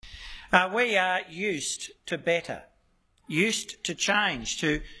We are used to better, used to change,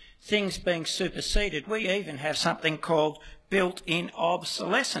 to things being superseded. We even have something called built-in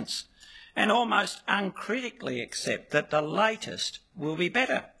obsolescence and almost uncritically accept that the latest will be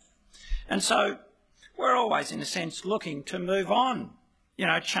better. And so we're always, in a sense, looking to move on,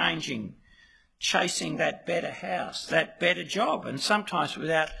 changing, chasing that better house, that better job, and sometimes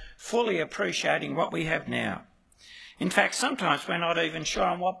without fully appreciating what we have now. In fact, sometimes we're not even sure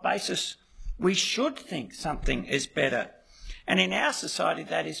on what basis we should think something is better. And in our society,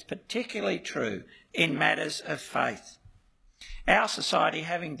 that is particularly true in matters of faith. Our society,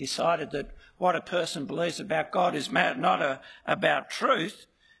 having decided that what a person believes about God is not about truth,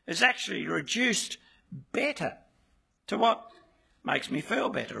 is actually reduced better to what makes me feel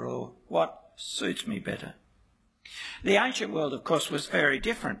better or what suits me better. The ancient world, of course, was very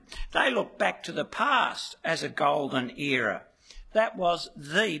different. They looked back to the past as a golden era. That was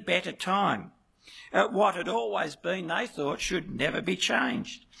the better time. What had always been, they thought, should never be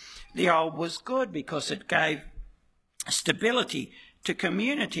changed. The old was good because it gave stability to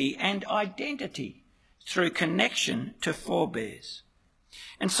community and identity through connection to forebears.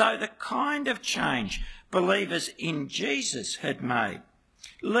 And so the kind of change believers in Jesus had made,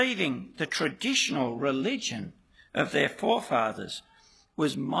 leaving the traditional religion of their forefathers,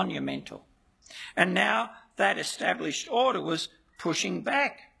 was monumental. And now that established order was pushing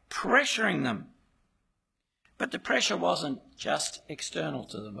back, pressuring them. But the pressure wasn't just external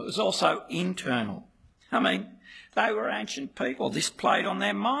to them, it was also internal. They were ancient people. This played on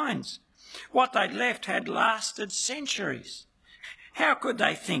their minds. What they'd left had lasted centuries. How could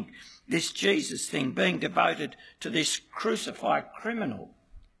they think this Jesus thing, being devoted to this crucified criminal,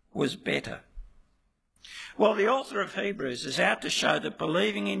 was better? Well, the author of Hebrews is out to show that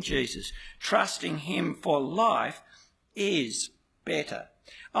believing in Jesus, trusting him for life, is better.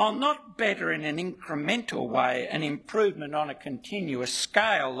 Not better in an incremental way, an improvement on a continuous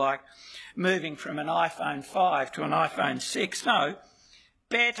scale, like moving from an iPhone 5 to an iPhone 6. No,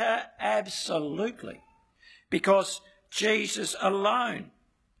 better absolutely, because Jesus alone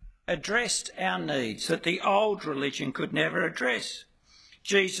addressed our needs that the old religion could never address.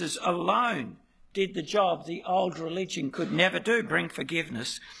 Jesus alone did the job the old religion could never do, bring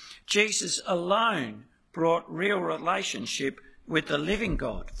forgiveness. Jesus alone brought real relationship with the living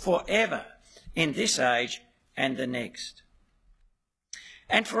God forever in this age and the next.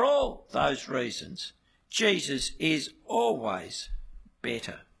 And for all those reasons, Jesus is always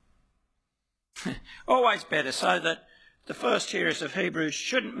better. Always better, so that the first hearers of Hebrews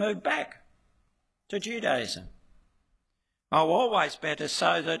shouldn't move back to Judaism. Always better,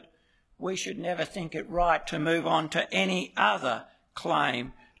 so that we should never think it right to move on to any other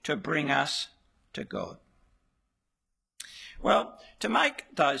claim to bring us to God. Well, to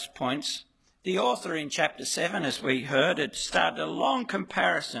make those points, the author in chapter 7, as we heard, had started a long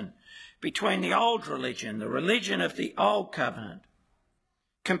comparison between the old religion, the religion of the old covenant,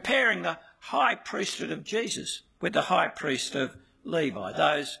 comparing the high priesthood of Jesus with the high priest of Levi,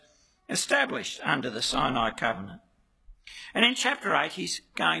 those established under the Sinai covenant. And in chapter 8, he's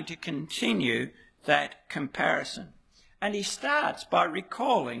going to continue that comparison. And he starts by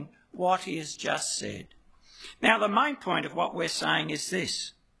recalling what he has just said. Now, the main point of what we're saying is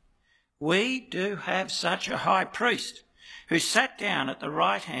this. We do have such a high priest who sat down at the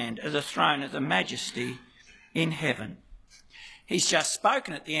right hand of the throne of the majesty in heaven. He's just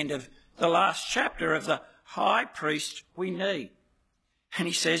spoken at the end of the last chapter of the high priest we need. And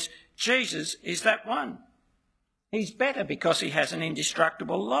he says, Jesus is that one. He's better because he has an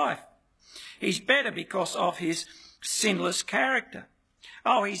indestructible life. He's better because of his sinless character.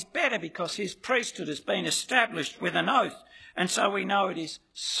 He's better because his priesthood has been established with an oath, and so we know it is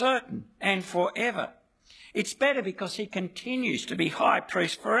certain and forever. It's better because he continues to be high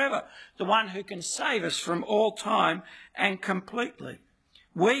priest forever, the one who can save us from all time and completely.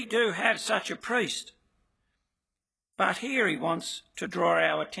 We do have such a priest. But here he wants to draw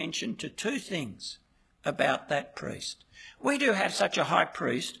our attention to two things about that priest. We do have such a high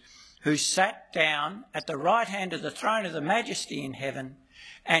priest who sat down at the right hand of the throne of the majesty in heaven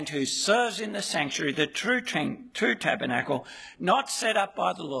and who serves in the sanctuary, the true tabernacle, not set up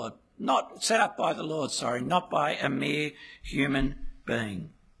by the Lord, not by a mere human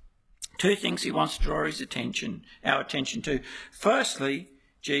being. Two things he wants to draw our attention to. Firstly,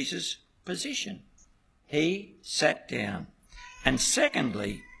 Jesus' position. He sat down. And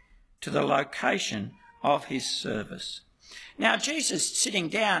secondly, to the location of his service. Now, Jesus sitting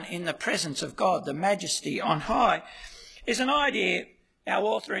down in the presence of God, the majesty on high, is an idea our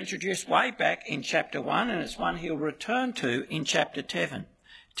author introduced way back in chapter 1, and it's one he'll return to in chapter 10.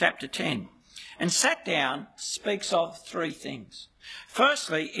 chapter 10. And sat down speaks of three things.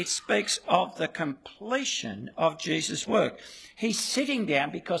 Firstly, it speaks of the completion of Jesus' work. He's sitting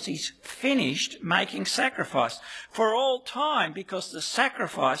down because he's finished making sacrifice for all time, because the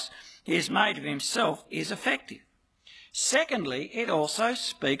sacrifice he has made of himself is effective. Secondly, it also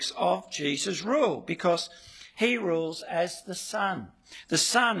speaks of Jesus' rule, because he rules as the Son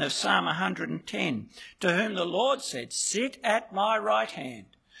of Psalm 110, to whom the Lord said, "Sit at my right hand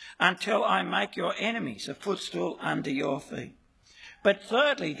until I make your enemies a footstool under your feet." But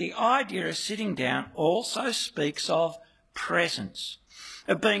thirdly, the idea of sitting down also speaks of presence,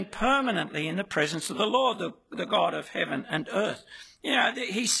 of being permanently in the presence of the Lord, the God of heaven and earth. You know,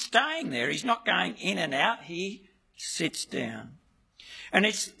 he's staying there. He's not going in and out. He sits down. And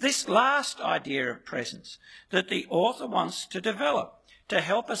it's this last idea of presence that the author wants to develop to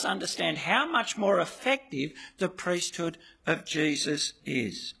help us understand how much more effective the priesthood of Jesus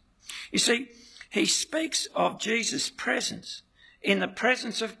is. You see, he speaks of Jesus' presence in the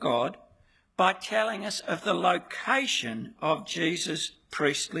presence of God by telling us of the location of Jesus'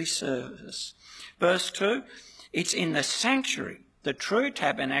 priestly service. Verse 2, it's in the sanctuary, the true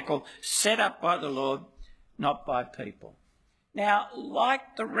tabernacle set up by the Lord, not by people. Now,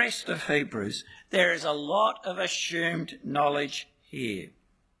 like the rest of Hebrews, there is a lot of assumed knowledge here.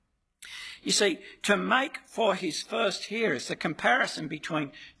 You see, to make for his first hearers the comparison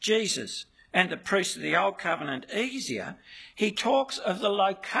between Jesus and the priests of the Old Covenant easier, he talks of the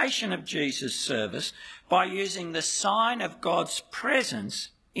location of Jesus' service by using the sign of God's presence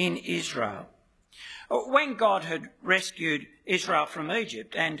in Israel. When God had rescued Israel from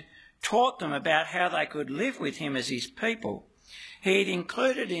Egypt and taught them about how they could live with him as his people, he had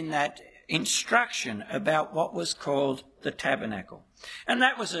included in that instruction about what was called the tabernacle. And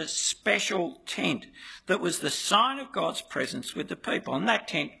that was a special tent that was the sign of God's presence with the people. And that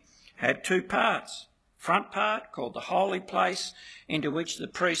tent had two parts. Front part, called the holy place, into which the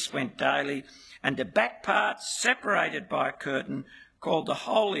priests went daily, and the back part, separated by a curtain, called the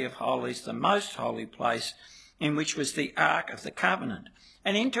Holy of Holies, the most holy place, in which was the Ark of the Covenant,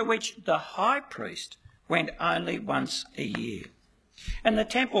 and into which the high priest went only once a year. And the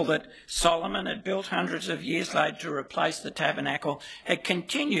temple that Solomon had built hundreds of years later to replace the tabernacle had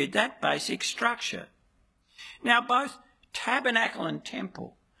continued that basic structure. Now, both tabernacle and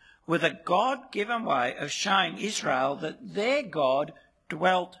temple were the God-given way of showing Israel that their God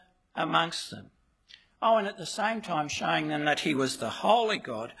dwelt amongst them. Oh, and at the same time showing them that he was the holy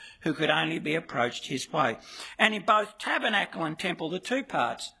God who could only be approached his way. And in both tabernacle and temple, the two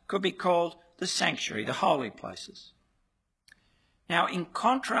parts could be called the sanctuary, the holy places. Now, in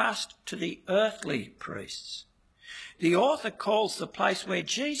contrast to the earthly priests, the author calls the place where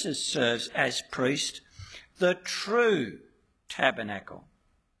Jesus serves as priest the true tabernacle,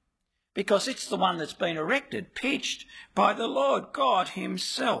 because it's the one that's been erected, pitched by the Lord God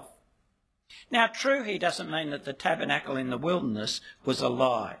himself. Now, true here doesn't mean that the tabernacle in the wilderness was a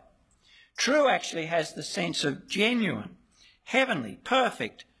lie. True actually has the sense of genuine, heavenly,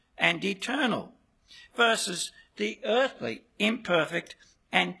 perfect and eternal, versus the earthly, imperfect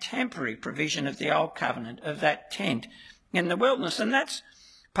and temporary provision of the Old Covenant, of that tent in the wilderness. And that's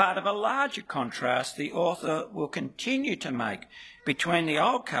part of a larger contrast the author will continue to make between the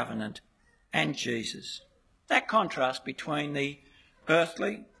Old Covenant and Jesus. That contrast between the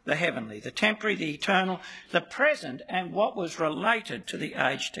earthly, the heavenly, the temporary, the eternal, the present, and what was related to the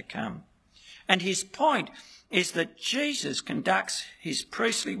age to come. And his point is that Jesus conducts his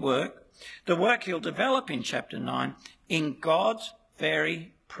priestly work, the work he'll develop in chapter 9, in God's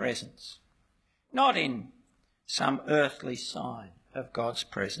very presence, not in some earthly sign of God's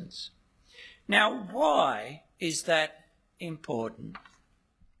presence. Now, why is that important?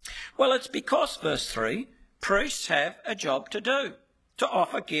 Well, it's because, verse 3, priests have a job to do, to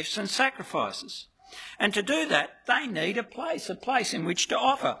offer gifts and sacrifices. And to do that, they need a place in which to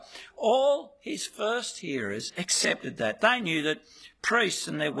offer. All his first hearers accepted that. They knew that priests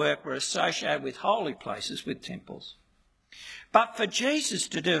and their work were associated with holy places, with temples. But for Jesus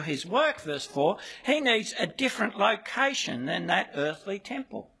to do his work, verse 4, he needs a different location than that earthly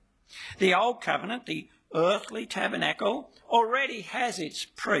temple. The Old Covenant, the earthly tabernacle, already has its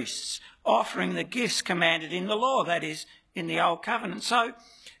priests offering the gifts commanded in the law, that is, in the Old Covenant. So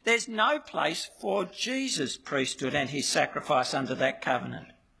there's no place for Jesus' priesthood and his sacrifice under that covenant,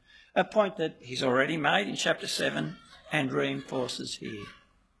 a point that he's already made in chapter 7 and reinforces here.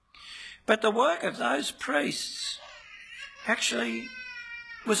 But the work of those priests actually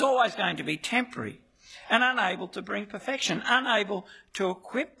was always going to be temporary and unable to bring perfection, unable to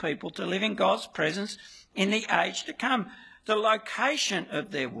equip people to live in God's presence in the age to come. the location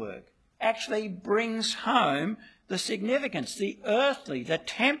of their work actually brings home the significance, the earthly, the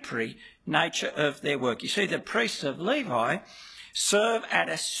temporary nature of their work. You see, the priests of Levi serve at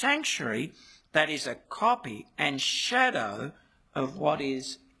a sanctuary that is a copy and shadow of what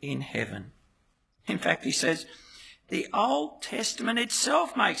is in heaven. In fact, he says, the Old Testament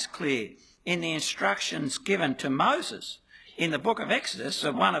itself makes clear in the instructions given to Moses in the book of Exodus,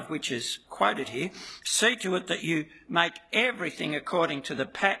 one of which is quoted here, see to it that you make everything according to the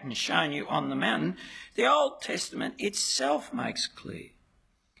pattern shown you on the mountain. The Old Testament itself makes clear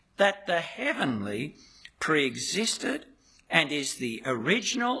that the heavenly pre-existed and is the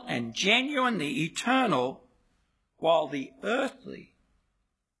original and genuine, the eternal, while the earthly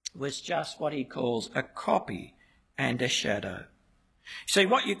was just what he calls a copy and a shadow. See,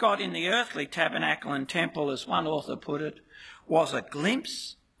 what you got in the earthly tabernacle and temple, as one author put it, was a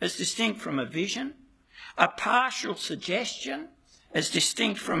glimpse as distinct from a vision, a partial suggestion as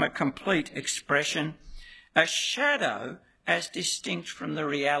distinct from a complete expression, a shadow as distinct from the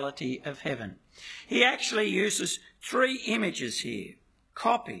reality of heaven. He actually uses three images here,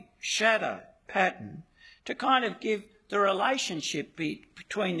 copy, shadow, pattern, to kind of give the relationship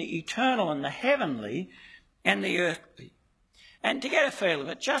between the eternal and the heavenly and the earthly. And to get a feel of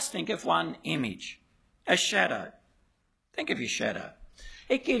it, just think of one image, a shadow. Think of your shadow.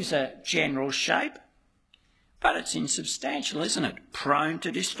 It gives a general shape, but it's insubstantial, isn't it? Prone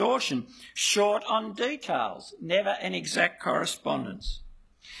to distortion, short on details, never an exact correspondence.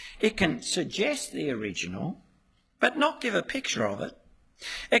 It can suggest the original, but not give a picture of it.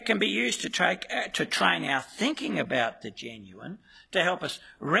 It can be used to train our thinking about the genuine, to help us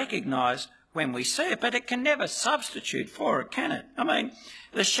recognise when we see it, but it can never substitute for it, can it? I mean,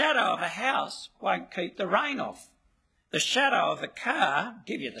 the shadow of a house won't keep the rain off. The shadow of a car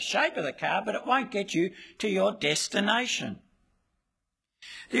give you the shape of the car, but it won't get you to your destination.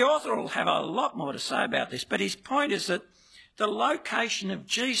 The author will have a lot more to say about this, but his point is that the location of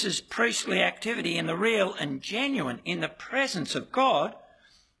Jesus' priestly activity in the real and genuine, in the presence of God,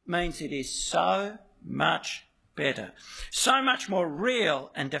 means it is so much better, so much more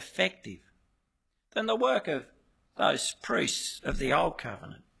real and effective than the work of those priests of the Old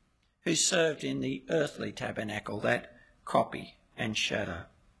Covenant who served in the earthly tabernacle, that copy and shadow.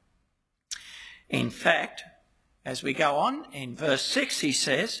 In fact, as we go on in verse 6, he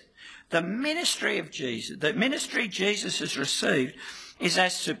says, the ministry Jesus has received is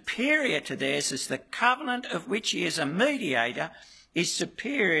as superior to theirs as the covenant of which he is a mediator is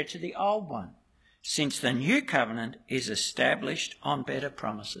superior to the old one, since the new covenant is established on better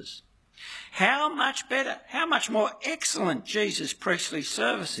promises. How much better, how much more excellent Jesus' priestly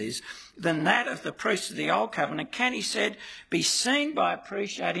service is than that of the priests of the Old Covenant can, he said, be seen by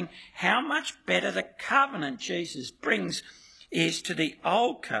appreciating how much better the covenant Jesus brings is to the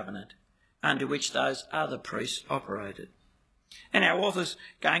Old Covenant under which those other priests operated. And our author's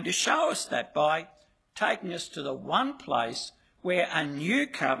going to show us that by taking us to the one place where a new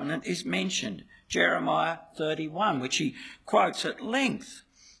covenant is mentioned, Jeremiah 31, which he quotes at length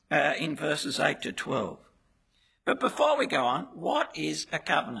in verses 8 to 12. But before we go on, what is a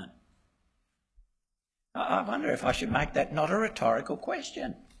covenant? I wonder if I should make that not a rhetorical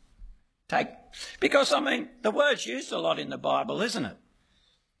question. Because, the word's used a lot in the Bible, isn't it?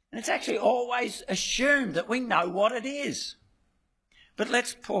 And it's actually always assumed that we know what it is. But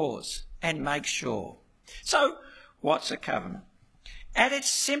let's pause and make sure. So, what's a covenant? At its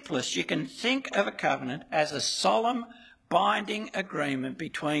simplest, you can think of a covenant as a solemn, binding agreement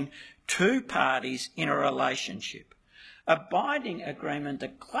between two parties in a relationship. A binding agreement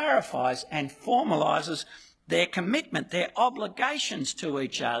that clarifies and formalises their commitment, their obligations to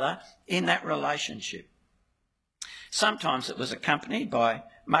each other in that relationship. Sometimes it was accompanied by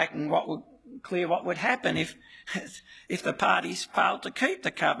making clear what would happen if the parties failed to keep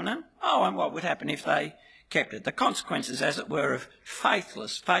the covenant. And what would happen if they kept it. The consequences, as it were, of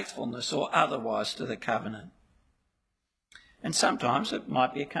faithfulness or otherwise to the covenant. And sometimes it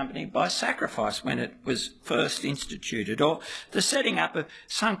might be accompanied by sacrifice when it was first instituted, or the setting up of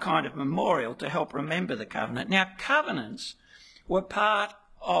some kind of memorial to help remember the covenant. Now, covenants were part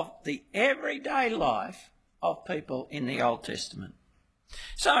of the everyday life of people in the Old Testament.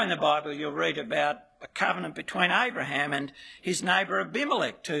 So in the Bible you'll read about a covenant between Abraham and his neighbour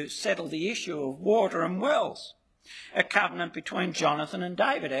Abimelech to settle the issue of water and wells. A covenant between Jonathan and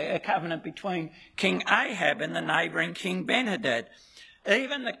David, a covenant between King Ahab and the neighbouring King Ben-Hadad.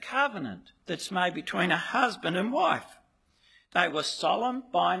 Even the covenant that's made between a husband and wife. They were solemn,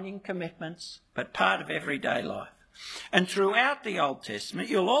 binding commitments, but part of everyday life. And throughout the Old Testament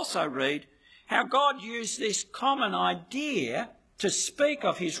you'll also read how God used this common idea to speak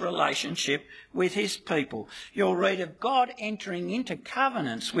of his relationship with his people. You'll read of God entering into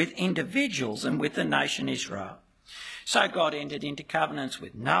covenants with individuals and with the nation Israel. So God entered into covenants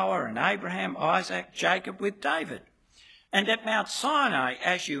with Noah and Abraham, Isaac, Jacob, with David. And at Mount Sinai,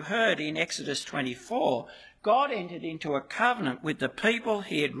 as you heard in Exodus 24, God entered into a covenant with the people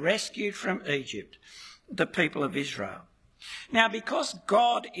he had rescued from Egypt, the people of Israel. Now, because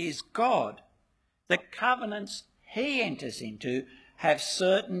God is God, the covenants he enters into have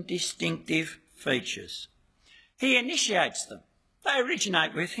certain distinctive features. He initiates them. They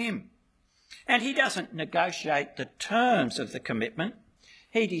originate with him. And he doesn't negotiate the terms of the commitment.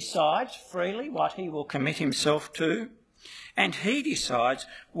 He decides freely what he will commit himself to, and he decides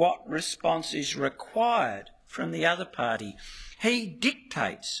what response is required from the other party. He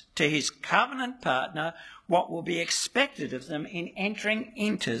dictates to his covenant partner what will be expected of them in entering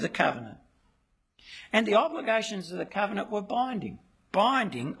into the covenant. And the obligations of the covenant were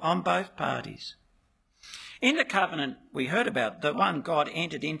binding on both parties. In the covenant we heard about, the one God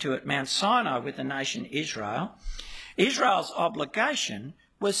entered into at Mount Sinai with the nation Israel, Israel's obligation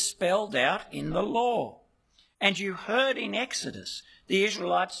was spelled out in the law. And you heard in Exodus the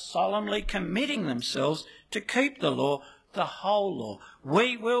Israelites solemnly committing themselves to keep the law, the whole law.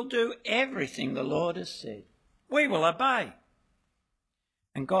 We will do everything the Lord has said. We will obey.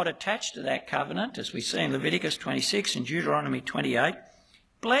 And God attached to that covenant, as we see in Leviticus 26 and Deuteronomy 28,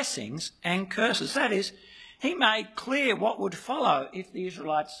 blessings and curses. That is, he made clear what would follow if the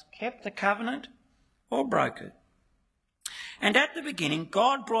Israelites kept the covenant or broke it. And at the beginning,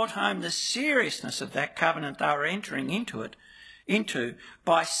 God brought home the seriousness of that covenant they were entering into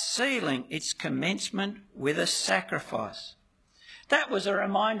by sealing its commencement with a sacrifice. That was a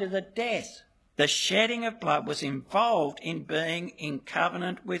reminder that death, the shedding of blood, was involved in being in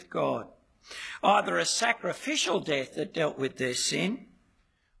covenant with God. Either a sacrificial death that dealt with their sin,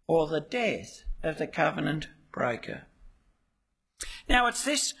 or the death of the covenant breaker. Now, it's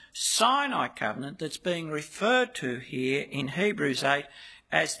this Sinai covenant that's being referred to here in Hebrews 8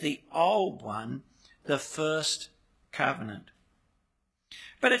 as the old one, the first covenant.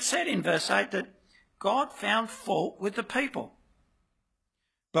 But it said in verse 8 that God found fault with the people.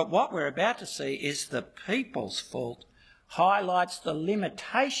 But what we're about to see is the people's fault highlights the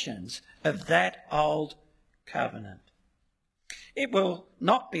limitations of that old covenant. It will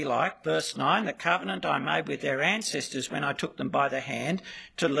not be like, verse 9, the covenant I made with their ancestors when I took them by the hand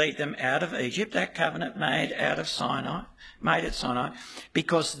to lead them out of Egypt, that covenant made at Sinai,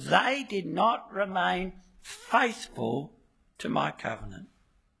 because they did not remain faithful to my covenant.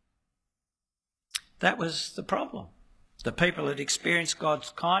 That was the problem. The people had experienced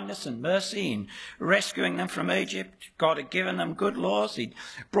God's kindness and mercy in rescuing them from Egypt. God had given them good laws. He'd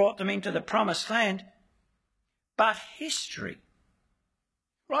brought them into the promised land. But history,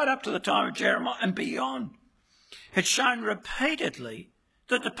 right up to the time of Jeremiah and beyond, had shown repeatedly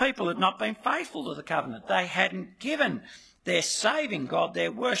that the people had not been faithful to the covenant. They hadn't given their saving God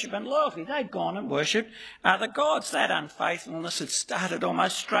their worship and loyalty. They'd gone and worshipped other gods. That unfaithfulness had started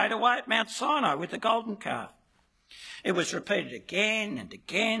almost straight away at Mount Sinai with the golden calf. It was repeated again and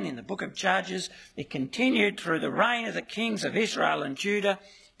again in the book of Judges. It continued through the reign of the kings of Israel and Judah,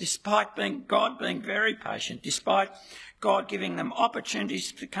 despite God being very patient, despite God giving them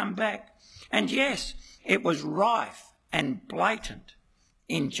opportunities to come back. And yes, it was rife and blatant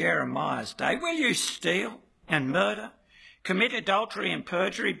in Jeremiah's day. Will you steal and murder, commit adultery and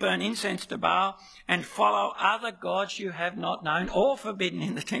perjury, burn incense to Baal, and follow other gods you have not known, all forbidden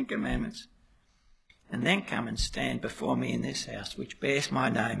in the Ten Commandments? And then come and stand before me in this house, which bears my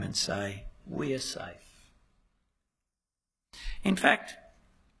name, and say, we are safe. In fact,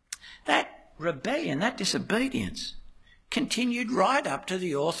 that rebellion, that disobedience, continued right up to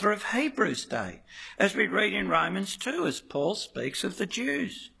the author of Hebrews' day, as we read in Romans 2, as Paul speaks of the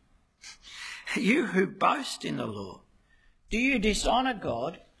Jews. You who boast in the law, do you dishonour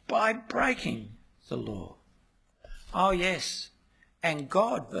God by breaking the law? Oh yes, and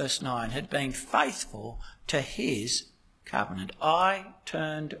God, verse 9, had been faithful to his covenant. I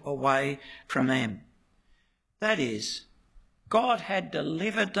turned away from them. That is, God had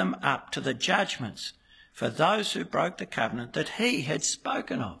delivered them up to the judgments for those who broke the covenant that he had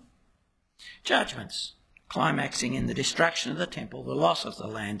spoken of. Judgments climaxing in the destruction of the temple, the loss of the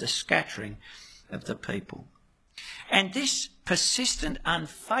land, the scattering of the people. And this persistent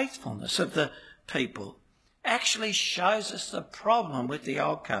unfaithfulness of the people actually shows us the problem with the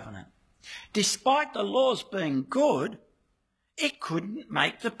old covenant. Despite the laws being good, it couldn't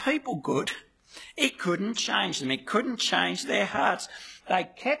make the people good. It couldn't change them. It couldn't change their hearts. They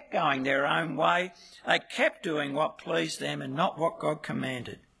kept going their own way. They kept doing what pleased them and not what God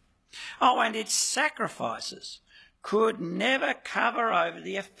commanded. Oh, and its sacrifices could never cover over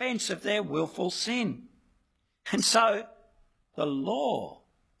the offence of their willful sin. And so the law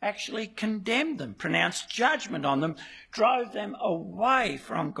actually condemned them, pronounced judgment on them, drove them away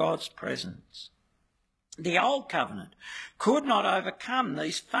from God's presence. The Old Covenant could not overcome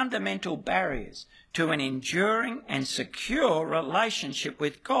these fundamental barriers to an enduring and secure relationship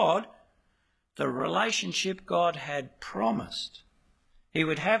with God, the relationship God had promised he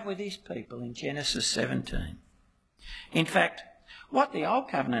would have with his people in Genesis 17. In fact, what the Old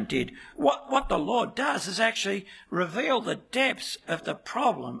Covenant did, what the Lord does, is actually reveal the depths of the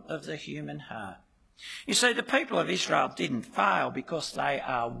problem of the human heart. You see, the people of Israel didn't fail because they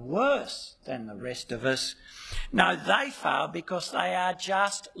are worse than the rest of us. No, they failed because they are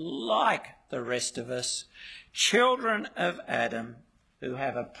just like the rest of us, children of Adam who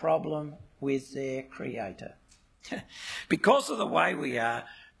have a problem with their Creator. Because of the way we are,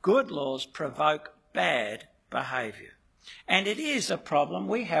 good laws provoke bad behaviour. And it is a problem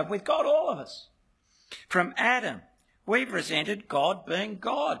we have with God, all of us. From Adam, we've resented God being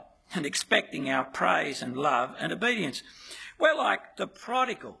God and expecting our praise and love and obedience. We're like the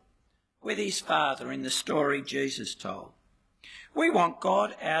prodigal with his father in the story Jesus told. We want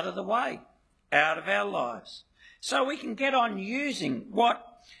God out of the way, out of our lives, so we can get on using what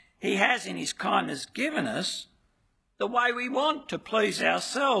he has in his kindness given us the way we want, to please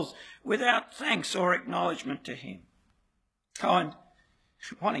ourselves without thanks or acknowledgement to him. And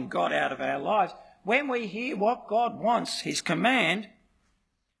wanting God out of our lives, when we hear what God wants, his command,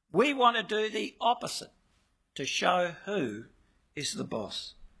 we want to do the opposite to show who is the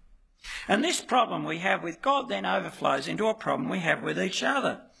boss. And this problem we have with God then overflows into a problem we have with each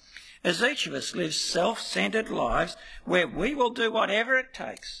other, as each of us lives self-centred lives where we will do whatever it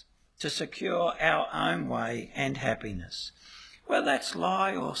takes to secure our own way and happiness. Whether that's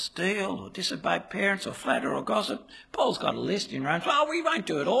lie or steal or disobey parents or flatter or gossip, Paul's got a list in Romans. Oh, we won't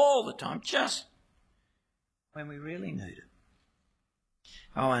do it all the time, just when we really need it.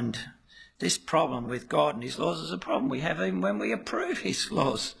 Oh, and this problem with God and his laws is a problem we have even when we approve his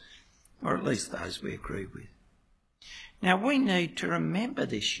laws, or at least those we agree with. Now, we need to remember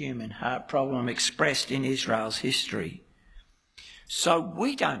this human heart problem expressed in Israel's history, so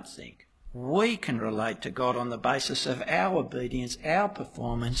we don't think we can relate to God on the basis of our obedience, our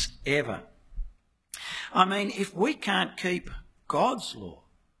performance, ever. I mean, if we can't keep God's law,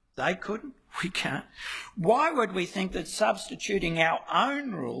 they couldn't, we can't. Why would we think that substituting our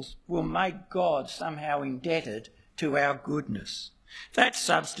own rules will make God somehow indebted to our goodness? That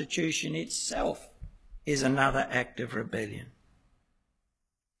substitution itself is another act of rebellion.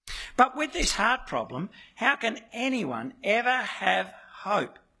 But with this heart problem, how can anyone ever have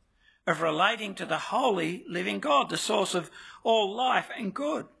hope of relating to the holy living God, the source of all life and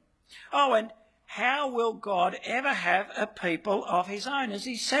good? Oh, and how will God ever have a people of his own, as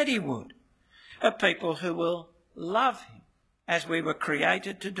he said he would? A people who will love him as we were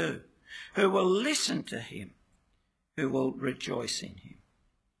created to do, who will listen to him, who will rejoice in him.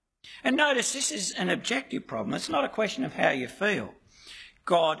 And notice, this is an objective problem. It's not a question of how you feel.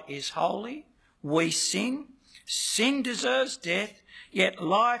 God is holy. We sin. Sin deserves death. Yet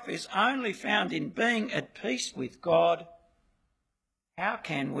life is only found in being at peace with God. How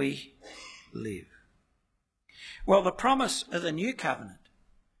can we live? Well, the promise of the new covenant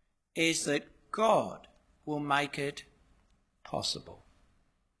is that God will make it possible.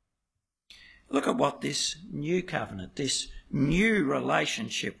 Look at what this new covenant, this new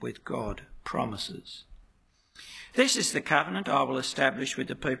relationship with God promises. This is the covenant I will establish with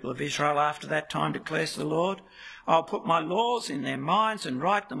the people of Israel after that time, declares the Lord. I'll put my laws in their minds and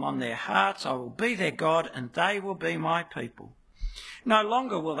write them on their hearts. I will be their God and they will be my people. No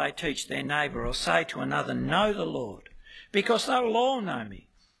longer will they teach their neighbour or say to another, know the Lord, because they will all know me,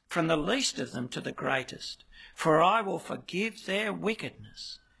 from the least of them to the greatest. For I will forgive their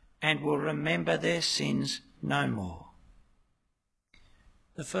wickedness and will remember their sins no more.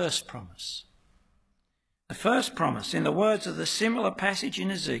 The first promise. The first promise, in the words of the similar passage in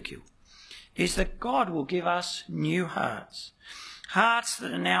Ezekiel, is that God will give us new hearts, hearts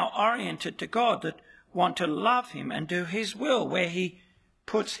that are now oriented to God, that want to love him and do his will, where he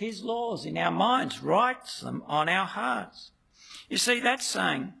puts his laws in our minds, writes them on our hearts. You see, that's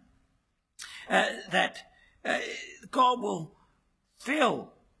saying that God will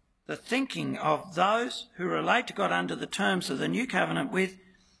fill the thinking of those who relate to God under the terms of the new covenant with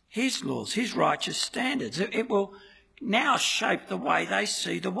his laws, his righteous standards. It will now shape the way they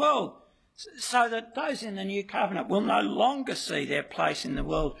see the world, so that those in the new covenant will no longer see their place in the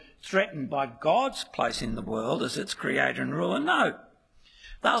world threatened by God's place in the world as its creator and ruler. No,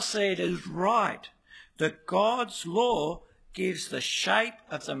 they'll see it as right that God's law gives the shape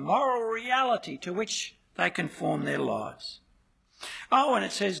of the moral reality to which they conform their lives. Oh, and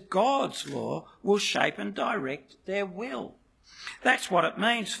it says God's law will shape and direct their will. That's what it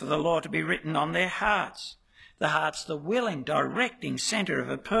means for the law to be written on their hearts. The heart's the willing, directing centre of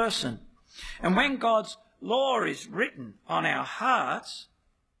a person. And when God's law is written on our hearts,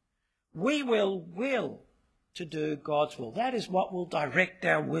 we will to do God's will. That is what will direct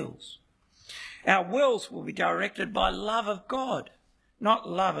our wills. Our wills will be directed by love of God, not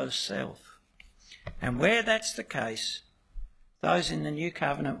love of self. And where that's the case, those in the new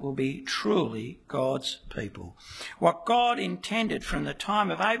covenant will be truly God's people. What God intended from the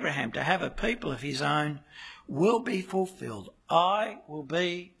time of Abraham to have a people of his own will be fulfilled. I will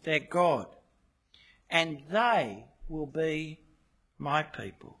be their God, and they will be my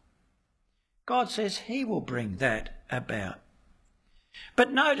people. God says he will bring that about.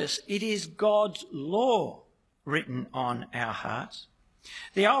 But notice, it is God's law written on our hearts.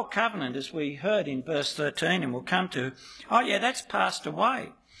 The old covenant, as we heard in verse 13 and we'll come to, that's passed away.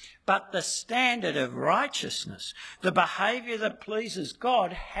 But the standard of righteousness, the behaviour that pleases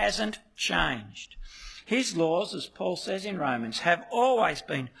God, hasn't changed. His laws, as Paul says in Romans, have always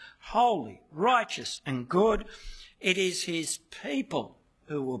been holy, righteous and good. It is his people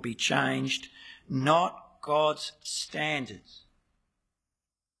who will be changed, not God's standards.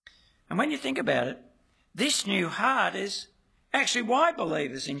 And when you think about it, this new heart is actually why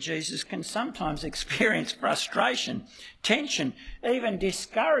believers in Jesus can sometimes experience frustration, tension, even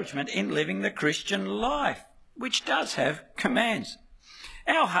discouragement in living the Christian life, which does have commands.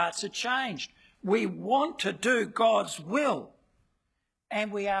 Our hearts are changed. We want to do God's will,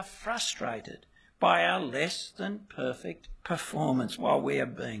 and we are frustrated by our less than perfect performance while we are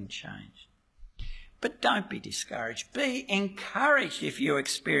being changed. But don't be discouraged. Be encouraged if you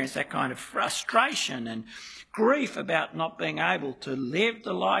experience that kind of frustration and grief about not being able to live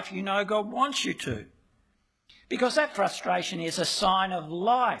the life you know God wants you to. Because that frustration is a sign of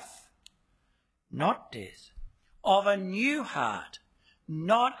life, not death, of a new heart,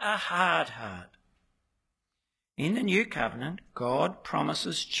 not a hard heart. In the new covenant, God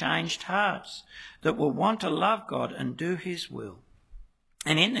promises changed hearts that will want to love God and do his will.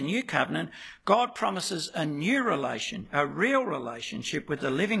 And in the new covenant, God promises a new relation, a real relationship with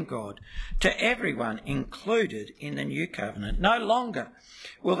the living God to everyone included in the new covenant. No longer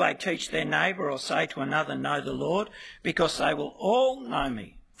will they teach their neighbour or say to another, know the Lord, because they will all know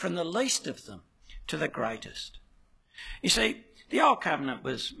me, from the least of them to the greatest. You see, the old covenant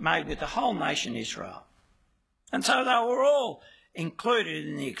was made with the whole nation Israel. And so they were all included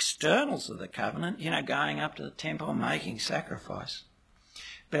in the externals of the covenant, going up to the temple and making sacrifice.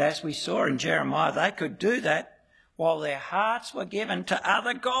 But as we saw in Jeremiah, they could do that while their hearts were given to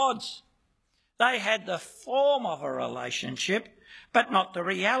other gods. They had the form of a relationship, but not the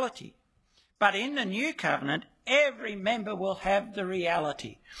reality. But in the new covenant, every member will have the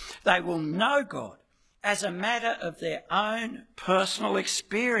reality. They will know God as a matter of their own personal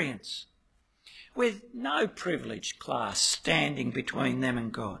experience, with no privileged class standing between them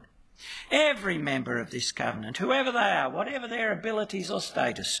and God. Every member of this covenant, whoever they are, whatever their abilities or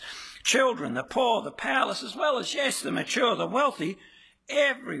status, children, the poor, the powerless, as well as, yes, the mature, the wealthy,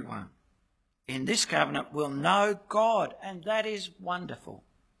 everyone in this covenant will know God, and that is wonderful.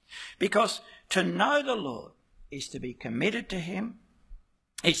 Because to know the Lord is to be committed to him.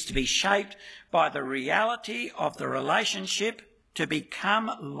 It's to be shaped by the reality of the relationship, to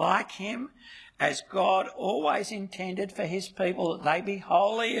become like him, as God always intended for his people, that they be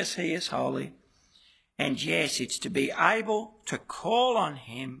holy as he is holy. And yes, it's to be able to call on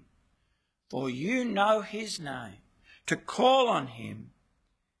him, for you know his name, to call on him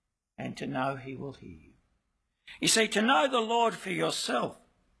and to know he will hear you. You see, to know the Lord for yourself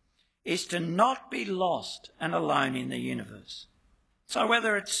is to not be lost and alone in the universe. So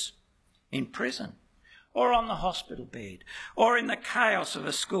whether it's in prison, or on the hospital bed, or in the chaos of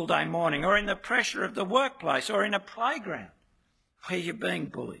a school day morning, or in the pressure of the workplace, or in a playground where you're being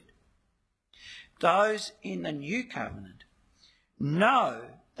bullied. Those in the new covenant know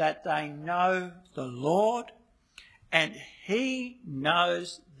that they know the Lord and he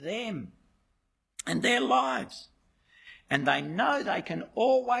knows them and their lives. And they know they can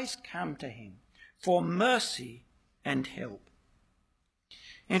always come to him for mercy and help.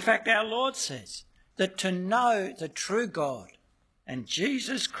 In fact, our Lord says that to know the true God and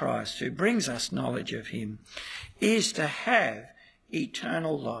Jesus Christ, who brings us knowledge of him, is to have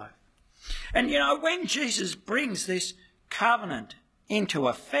eternal life. And when Jesus brings this covenant into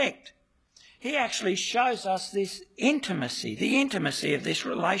effect, he actually shows us this intimacy, the intimacy of this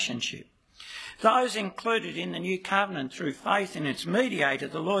relationship. Those included in the new covenant through faith in its mediator,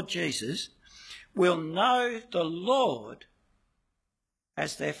 the Lord Jesus, will know the Lord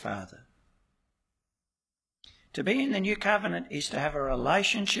as their Father. To be in the new covenant is to have a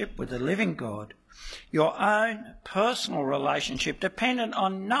relationship with the living God, your own personal relationship dependent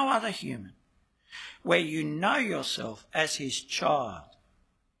on no other human, where you know yourself as his child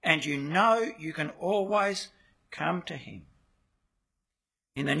and you know you can always come to him.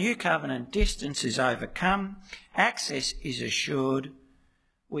 In the new covenant, distance is overcome, access is assured.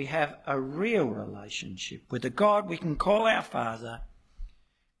 We have a real relationship with the God we can call our Father,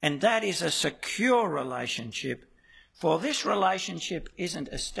 and that is a secure relationship, for this relationship isn't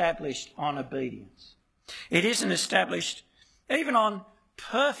established on obedience. It isn't established even on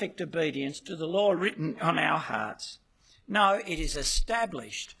perfect obedience to the law written on our hearts. No, it is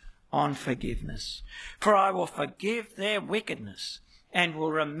established on forgiveness. For I will forgive their wickedness and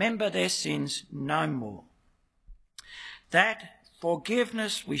will remember their sins no more. That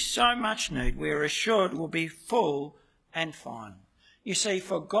forgiveness we so much need, we are assured, will be full and final. You see,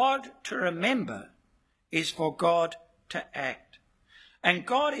 for God to remember is for God to act. And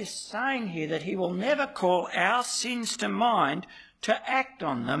God is saying here that he will never call our sins to mind to act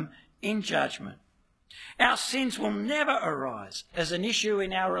on them in judgment. Our sins will never arise as an issue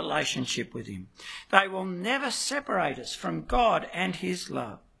in our relationship with him. They will never separate us from God and his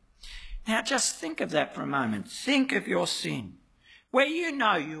love. Now just think of that for a moment. Think of your sin, where you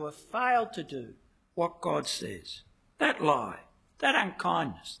know you have failed to do what God says. That lie, that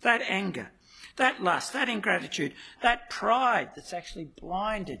unkindness, that anger, that lust, that ingratitude, that pride that's actually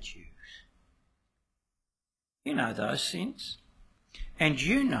blinded you. You know those sins, and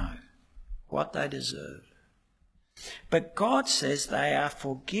you know what they deserve. But God says they are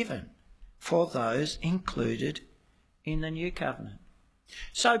forgiven for those included in the new covenant.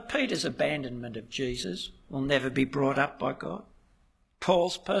 So Peter's abandonment of Jesus will never be brought up by God.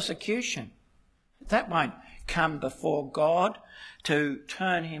 Paul's persecution, that won't come before God to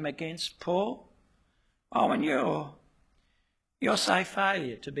turn him against Paul. Oh, and your say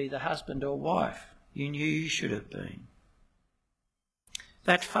failure to be the husband or wife you knew you should have been.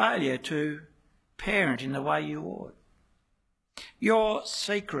 That failure to parent in the way you ought. Your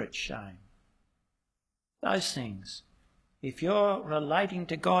secret shame. Those things, if you're relating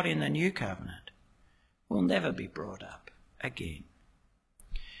to God in the new covenant, will never be brought up again.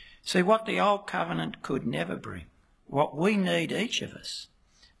 See, what the old covenant could never bring, what we need, each of us,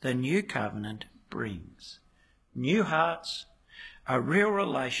 the new covenant brings. New hearts, a real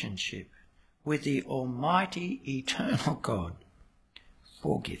relationship with the almighty eternal God.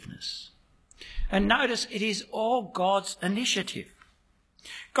 Forgiveness. And notice it is all God's initiative.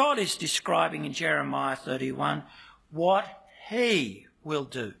 God is describing in Jeremiah 31 what he will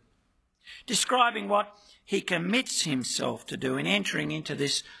do, describing what he commits himself to do in entering into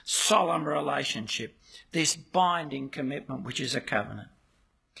this solemn relationship, this binding commitment which is a covenant.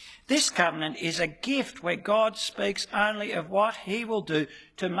 This covenant is a gift where God speaks only of what he will do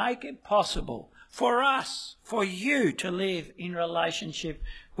to make it possible for us, for you to live in relationship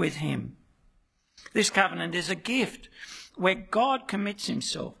with him. This covenant is a gift where God commits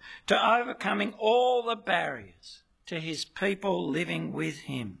himself to overcoming all the barriers to his people living with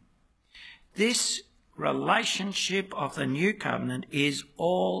him. This relationship of the new covenant is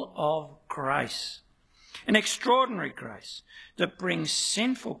all of grace, an extraordinary grace that brings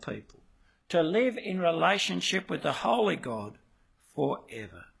sinful people to live in relationship with the holy God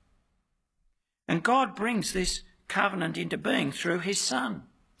forever. And God brings this covenant into being through his Son,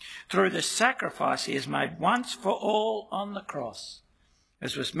 through the sacrifice he has made once for all on the cross,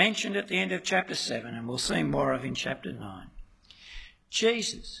 as was mentioned at the end of chapter 7, and we'll see more of in chapter 9.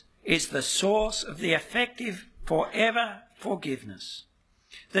 Jesus is the source of the effective forever forgiveness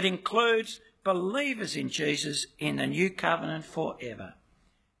that includes believers in Jesus in the new covenant forever.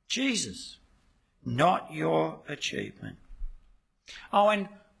 Jesus, not your achievement. Oh, and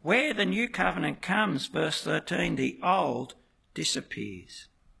where the new covenant comes, verse 13, the old disappears.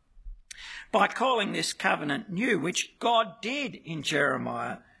 By calling this covenant new, which God did in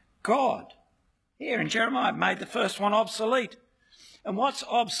Jeremiah, God, here in Jeremiah, made the first one obsolete. And what's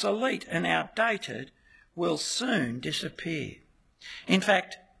obsolete and outdated will soon disappear. In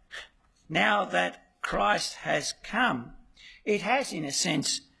fact, now that Christ has come, it has in a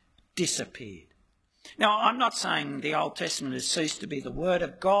sense disappeared. Now, I'm not saying the Old Testament has ceased to be the Word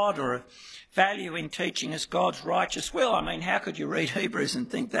of God or of value in teaching us God's righteous will. I mean, how could you read Hebrews and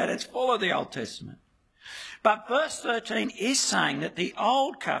think that? It's full of the Old Testament. But verse 13 is saying that the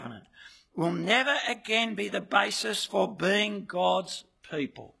Old Covenant will never again be the basis for being God's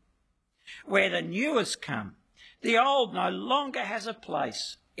people. Where the new has come, the old no longer has a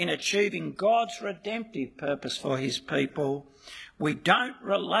place in achieving God's redemptive purpose for his people. We don't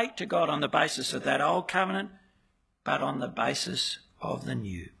relate to God on the basis of that old covenant, but on the basis of the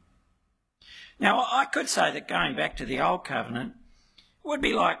new. Now, I could say that going back to the old covenant would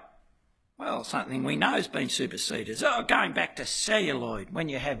be like, well, something we know has been superseded. Going back to celluloid when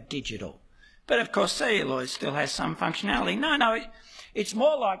you have digital. But of course, celluloid still has some functionality. No, it's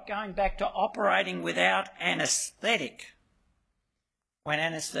more like going back to operating without anaesthetic when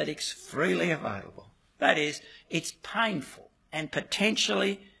anaesthetic's freely available. That is, it's painful and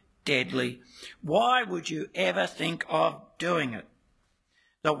potentially deadly. Why would you ever think of doing it?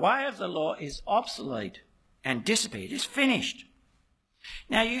 The way of the law is obsolete and disappeared. It's finished.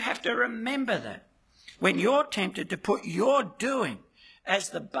 Now, you have to remember that when you're tempted to put your doing as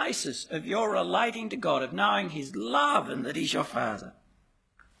the basis of your relating to God, of knowing his love and that he's your Father,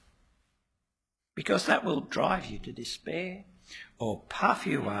 because that will drive you to despair or puff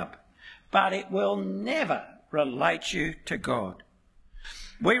you up, but it will never relate you to God.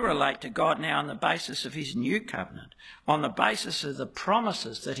 We relate to God now on the basis of his new covenant, on the basis of the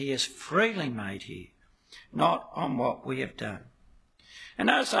promises that he has freely made here, not on what we have done. And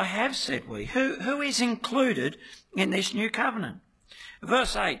as I have said, who is included in this new covenant?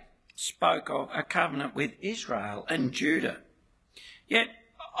 Verse 8 spoke of a covenant with Israel and Judah. Yet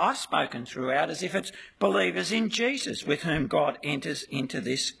I've spoken throughout as if it's believers in Jesus with whom God enters into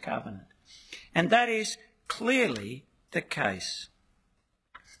this covenant. And that is clearly the case.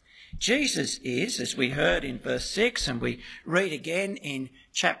 Jesus is, as we heard in verse 6 and we read again in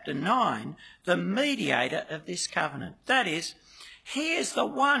chapter 9, the mediator of this covenant. That is, he is the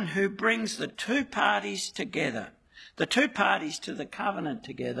one who brings the two parties together, the two parties to the covenant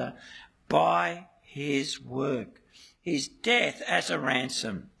together by his work, his death as a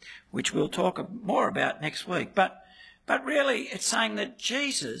ransom, which we'll talk more about next week. But really it's saying that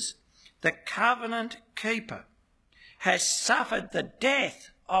Jesus, the covenant keeper, has suffered the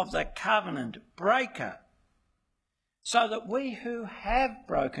death of the covenant breaker, so that we who have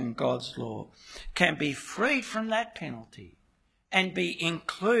broken God's law can be freed from that penalty and be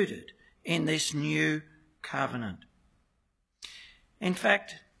included in this new covenant. In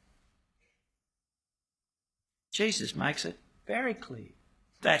fact, Jesus makes it very clear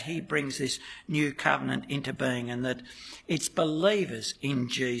that he brings this new covenant into being and that it's believers in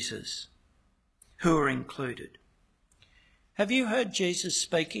Jesus who are included. Have you heard Jesus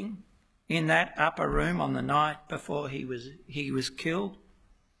speaking in that upper room on the night before he was killed?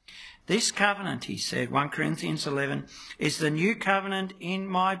 This covenant, he said, 1 Corinthians 11, is the new covenant in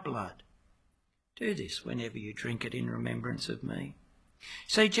my blood. Do this whenever you drink it in remembrance of me.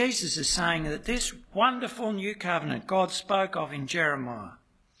 See, Jesus is saying that this wonderful new covenant God spoke of in Jeremiah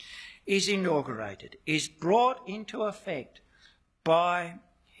is inaugurated, is brought into effect by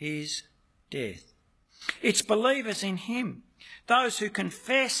his death. It's believers in him, those who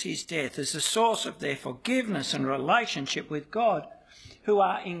confess his death as the source of their forgiveness and relationship with God, who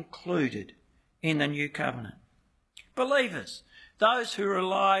are included in the new covenant. Believers, those who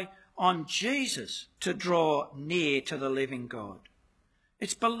rely on Jesus to draw near to the living God.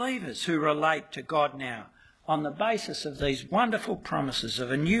 It's believers who relate to God now on the basis of these wonderful promises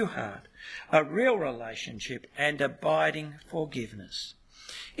of a new heart, a real relationship and abiding forgiveness.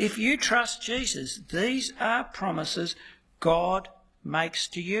 If you trust Jesus, these are promises God makes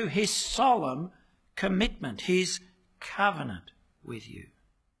to you, his solemn commitment, his covenant with you.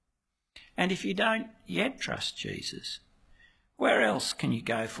 And if you don't yet trust Jesus, where else can you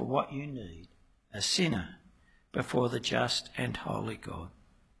go for what you need? A sinner before the just and holy God.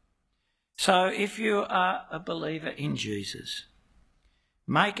 So if you are a believer in Jesus,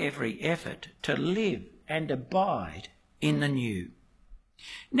 make every effort to live and abide in the new.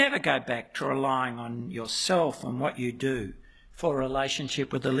 Never go back to relying on yourself and what you do for a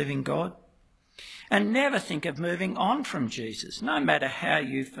relationship with the living God. And never think of moving on from Jesus, no matter how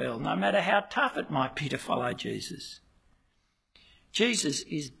you feel, no matter how tough it might be to follow Jesus. Jesus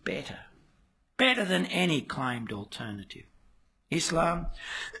is better than any claimed alternative. Islam,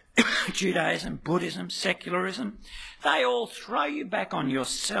 Judaism, Buddhism, secularism, they all throw you back on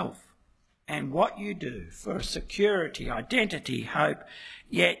yourself and what you do for security, identity, hope,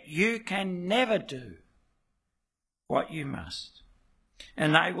 yet you can never do what you must.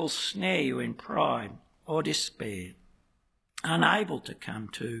 and they will snare you in pride or despair, unable to come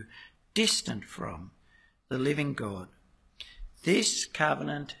to, distant from the living God. This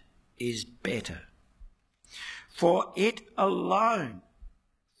covenant is better, for it alone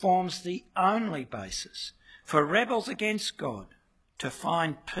forms the only basis for rebels against God to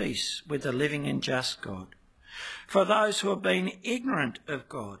find peace with the living and just God, for those who have been ignorant of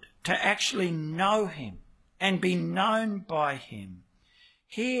God to actually know him and be known by him.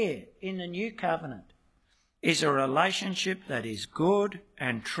 Here in the new covenant is a relationship that is good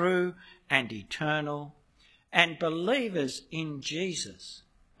and true and eternal, and believers in Jesus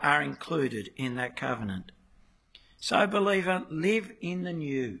are included in that covenant. So, believer, live in the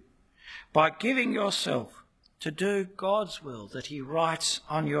new by giving yourself to do God's will that he writes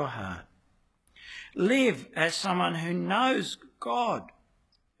on your heart. Live as someone who knows God,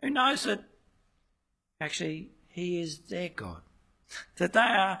 who knows that actually he is their God, that they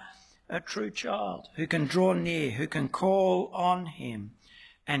are a true child who can draw near, who can call on him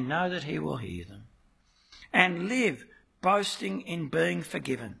and know that he will hear them. And live boasting in being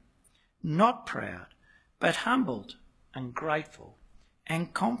forgiven, not proud, but humbled and grateful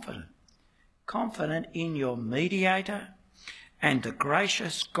and confident in your mediator and the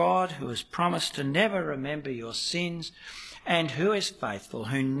gracious God who has promised to never remember your sins and who is faithful,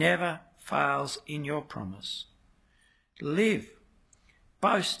 who never fails in your promise. Live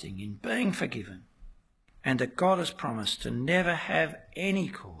boasting in being forgiven, and that God has promised to never have any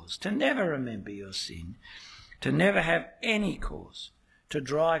cause, to never remember your sin, to never have any cause to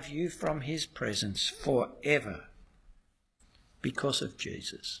drive you from his presence forever because of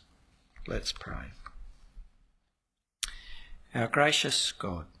Jesus. Let's pray. Our gracious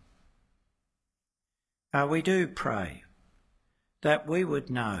God, we do pray that we would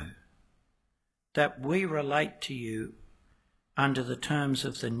know that we relate to you under the terms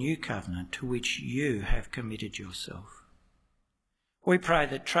of the new covenant to which you have committed yourself. We pray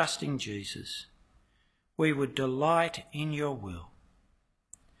that, trusting Jesus, we would delight in your will.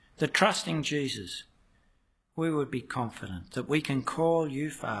 That, trusting Jesus, we would be confident that we can call you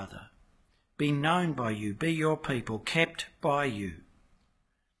Father, be known by you, be your people, kept by you.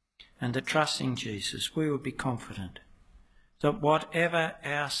 And that, trusting Jesus, we would be confident that whatever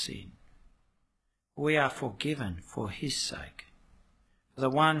our sin, we are forgiven for his sake, the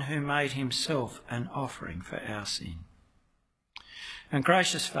one who made himself an offering for our sin. And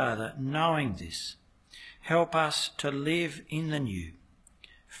gracious Father, knowing this, help us to live in the new,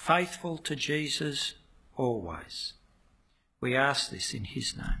 faithful to Jesus always. We ask this in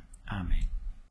his name. Amen.